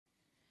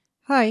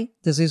Hi,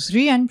 this is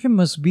Rian from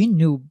Must Be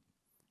Noob.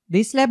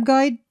 This lab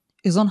guide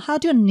is on how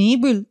to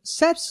enable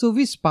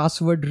self-service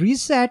password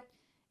reset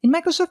in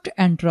Microsoft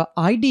Entra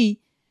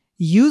ID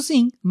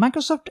using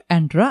Microsoft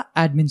Entra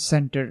Admin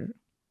Center.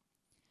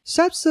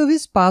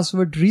 Self-service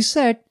password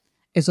reset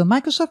is a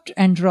Microsoft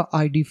Entra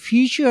ID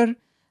feature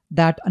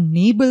that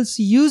enables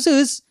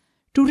users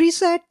to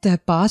reset their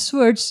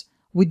passwords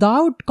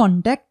without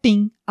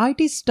contacting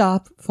IT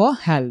staff for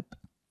help.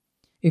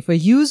 If a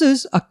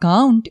user's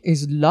account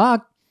is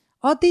locked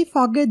or they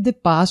forget the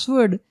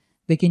password,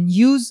 they can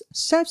use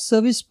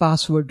self-service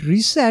password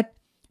reset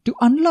to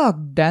unlock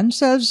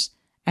themselves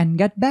and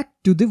get back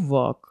to the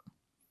work.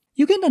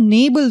 You can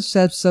enable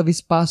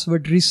self-service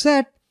password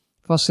reset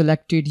for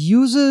selected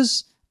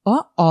users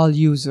or all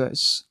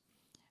users.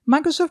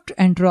 Microsoft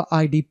Entra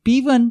ID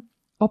P1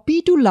 or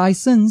P2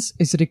 license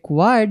is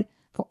required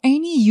for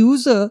any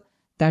user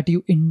that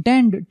you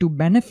intend to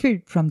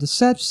benefit from the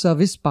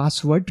self-service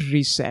password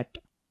reset.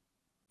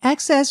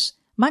 Access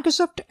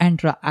Microsoft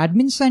Entra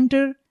Admin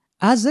Center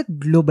as a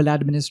global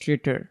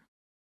administrator.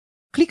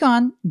 Click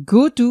on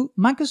Go to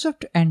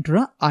Microsoft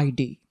Entra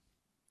ID.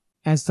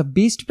 As the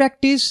best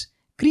practice,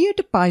 create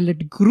a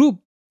pilot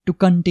group to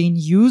contain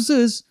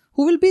users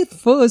who will be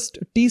first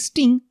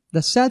testing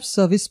the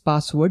self-service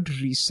password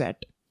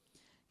reset.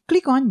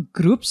 Click on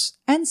Groups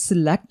and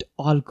select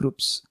All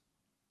Groups.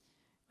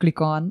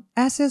 Click on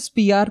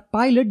SSPR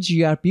Pilot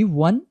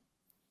GRP1.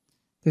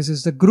 This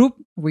is the group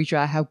which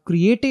I have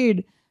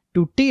created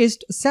to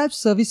test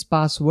self-service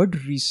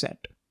password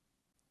reset.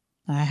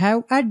 I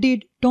have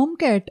added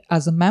Tomcat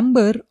as a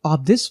member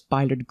of this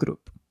pilot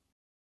group.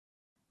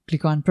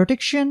 Click on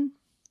Protection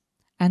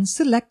and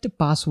select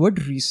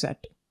Password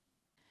Reset.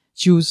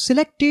 Choose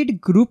Selected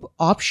Group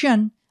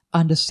option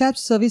under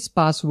Self-Service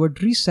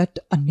Password Reset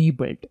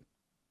enabled.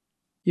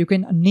 You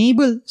can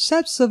enable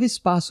self-service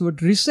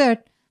password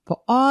reset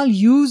for all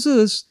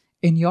users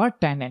in your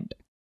tenant,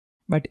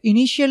 but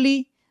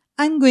initially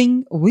I'm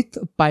going with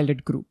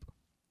pilot group.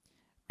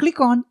 Click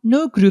on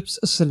No Groups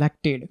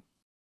Selected.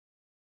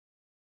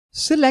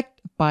 Select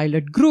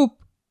Pilot Group,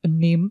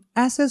 name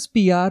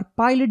SSPR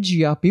Pilot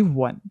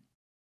GRP1.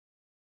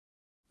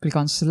 Click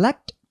on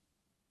Select.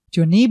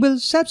 To enable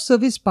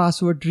self-service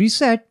password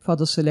reset for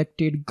the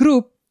selected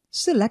group,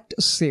 select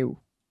Save.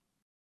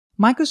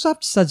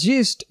 Microsoft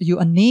suggests you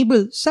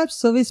enable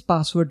self-service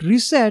password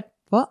reset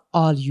for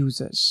all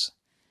users.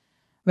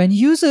 When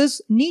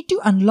users need to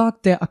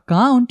unlock their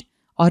account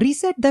or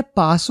reset their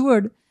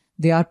password,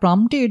 they are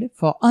prompted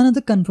for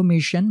another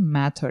confirmation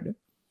method.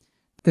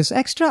 This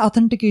extra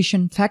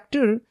authentication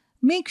factor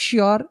makes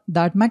sure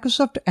that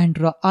Microsoft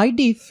Entra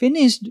ID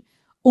finished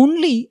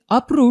only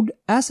approved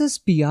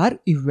SSPR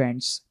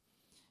events.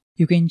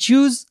 You can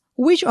choose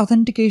which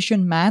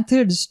authentication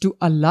methods to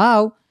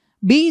allow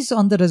based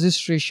on the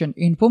registration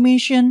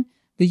information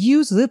the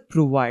user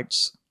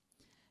provides.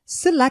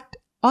 Select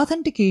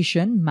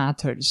Authentication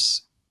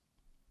Methods.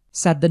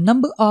 Set the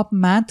number of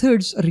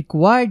methods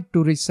required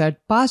to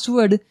reset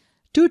password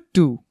to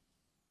 2.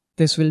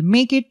 This will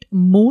make it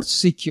more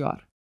secure.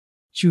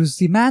 Choose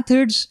the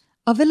methods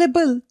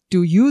available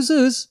to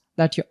users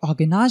that your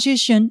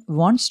organization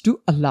wants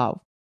to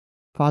allow.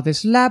 For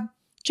this lab,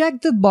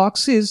 check the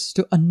boxes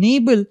to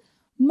enable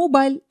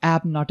mobile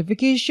app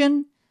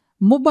notification,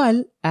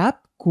 mobile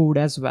app code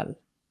as well.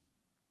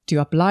 To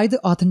apply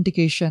the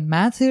authentication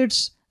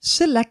methods,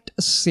 select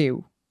Save.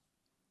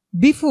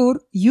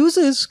 Before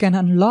users can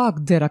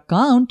unlock their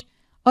account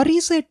or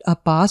reset a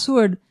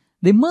password,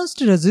 they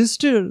must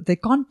register their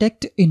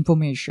contact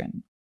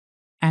information.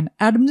 An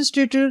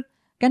administrator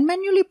can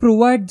manually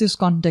provide this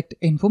contact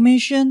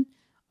information,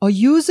 or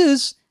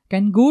users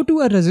can go to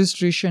a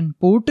registration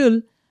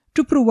portal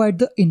to provide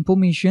the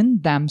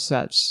information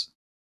themselves.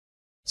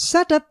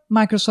 Set up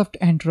Microsoft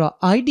Entra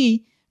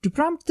ID to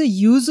prompt the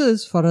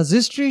users for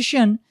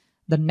registration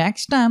the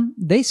next time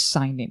they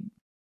sign in.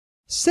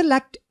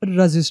 Select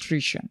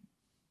Registration.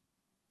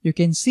 You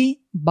can see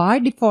by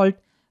default,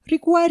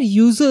 require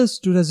users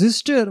to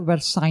register where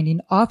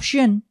sign-in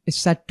option is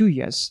set to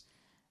yes.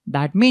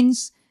 That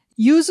means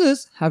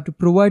users have to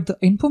provide the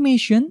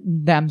information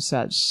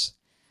themselves.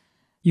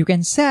 You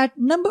can set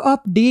number of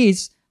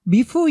days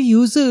before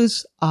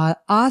users are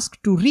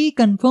asked to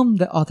reconfirm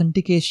the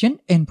authentication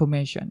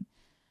information.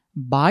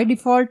 By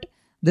default,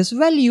 this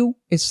value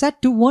is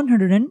set to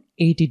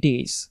 180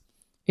 days.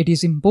 It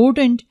is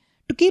important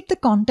to keep the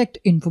contact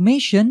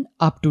information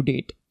up to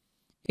date.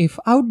 If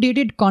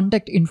outdated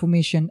contact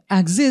information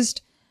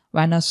exists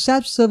when a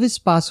self-service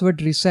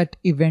password reset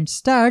event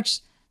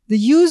starts, the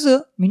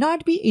user may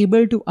not be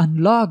able to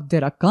unlock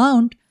their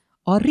account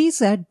or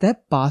reset their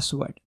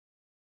password.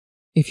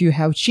 If you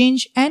have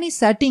changed any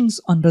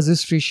settings on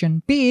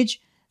registration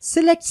page,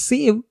 select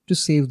Save to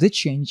save the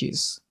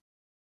changes.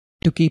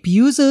 To keep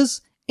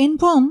users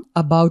informed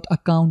about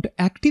account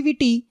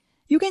activity,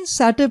 you can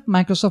set up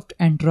Microsoft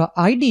Entra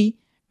ID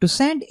to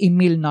send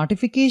email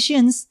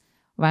notifications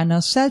when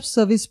a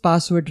self-service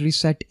password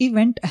reset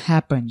event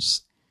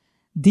happens.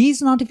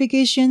 These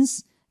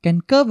notifications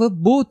can cover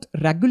both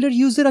regular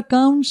user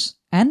accounts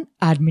and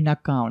admin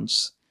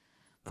accounts.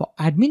 For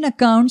admin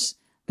accounts,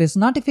 this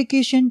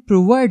notification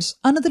provides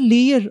another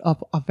layer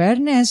of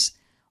awareness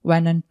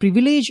when a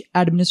privileged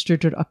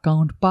administrator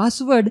account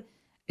password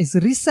is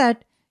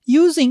reset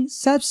using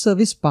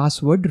self-service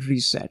password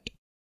reset.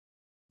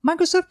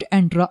 Microsoft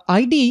Entra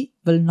ID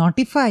will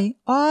notify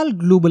all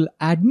global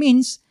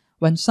admins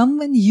when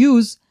someone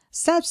uses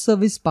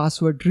self-service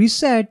password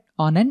reset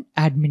on an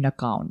admin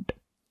account.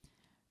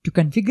 To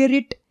configure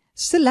it,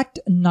 select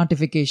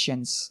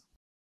Notifications.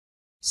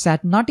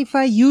 Set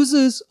Notify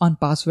Users on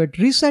Password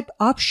Reset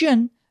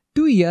option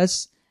to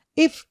Yes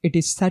if it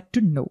is set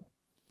to No.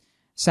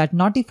 Set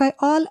Notify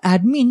All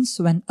Admins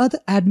when other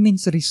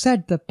admins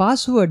reset the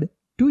password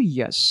to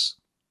Yes.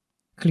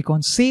 Click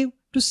on Save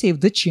to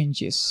save the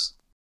changes.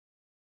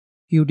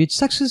 You did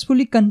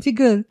successfully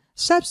configure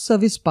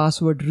self-service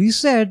password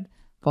reset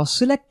for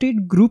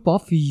selected group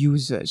of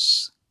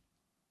users.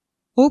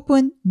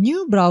 Open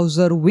new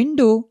browser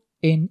window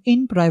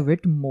in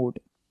private mode.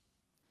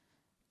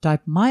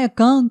 Type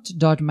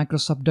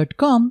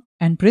myaccount.microsoft.com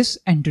and press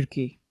Enter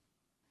key.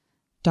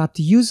 Tap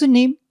the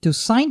username to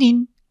sign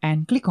in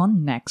and click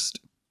on Next.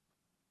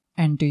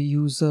 Enter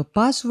user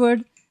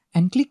password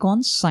and click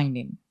on Sign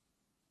in.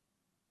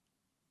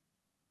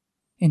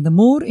 In the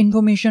More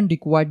Information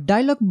Required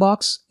dialog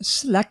box,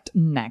 select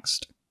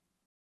Next.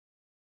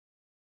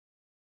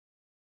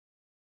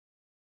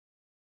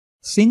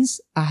 Since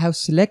I have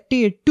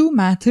selected two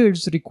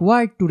methods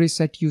required to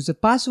reset user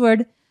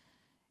password,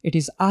 it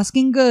is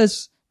asking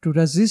us to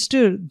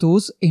register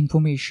those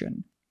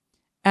information: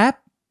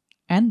 app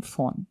and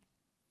phone.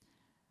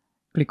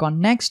 Click on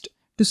Next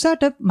to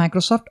set up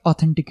Microsoft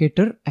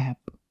Authenticator app.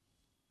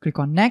 Click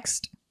on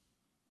Next.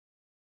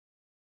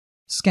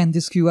 Scan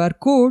this QR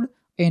code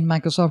in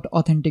Microsoft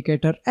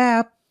Authenticator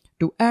app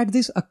to add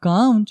this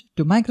account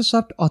to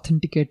Microsoft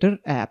Authenticator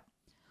app.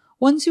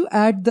 Once you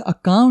add the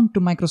account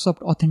to Microsoft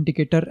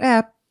Authenticator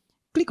app,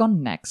 click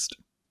on Next.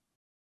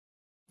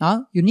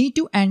 Now you need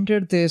to enter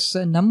this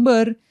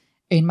number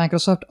in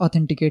Microsoft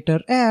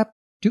Authenticator app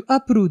to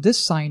approve the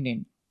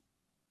sign-in.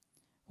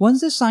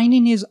 Once the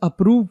sign-in is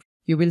approved,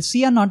 you will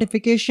see a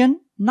notification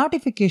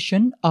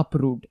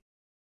approved.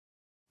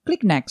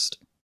 Click Next.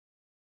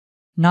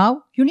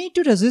 Now you need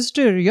to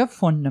register your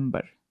phone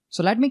number.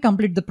 So let me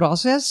complete the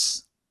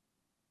process.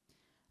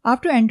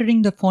 After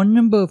entering the phone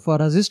number for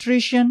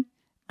registration,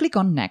 click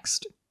on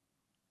Next.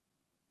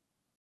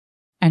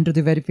 Enter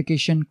the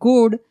verification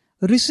code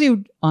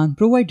received on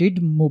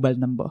provided mobile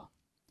number.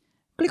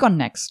 Click on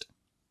Next.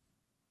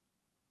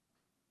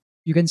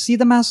 You can see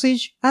the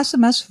message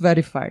SMS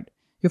verified.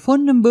 Your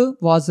phone number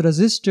was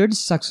registered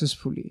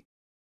successfully.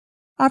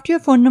 After your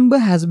phone number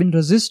has been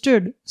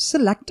registered,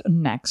 select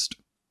Next.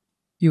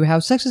 You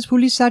have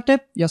successfully set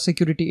up your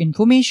security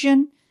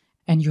information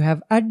and you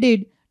have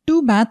added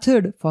two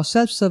methods for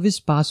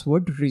self-service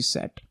password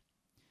reset.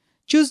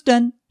 Choose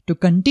Done to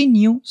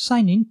continue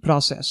sign-in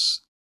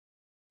process.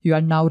 You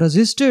are now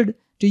registered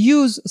to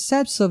use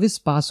self-service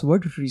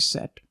password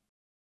reset.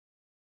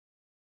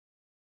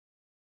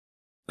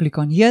 Click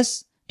on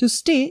Yes to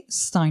stay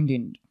signed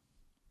in.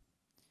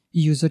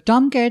 User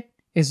Tomcat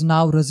is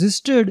now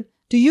registered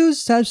to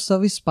use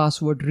self-service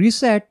password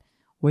reset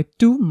with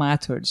two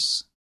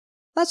methods.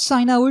 Let's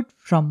sign out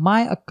from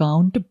My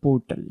Account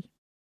portal.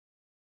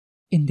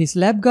 In this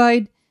lab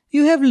guide,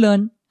 you have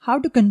learned how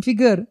to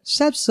configure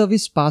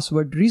self-service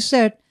password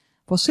reset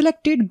for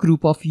selected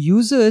group of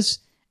users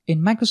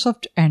in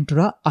Microsoft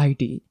Entra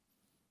ID.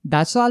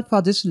 That's all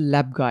for this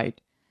lab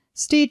guide.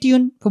 Stay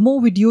tuned for more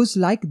videos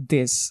like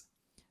this.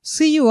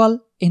 See you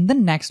all in the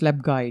next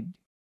lab guide.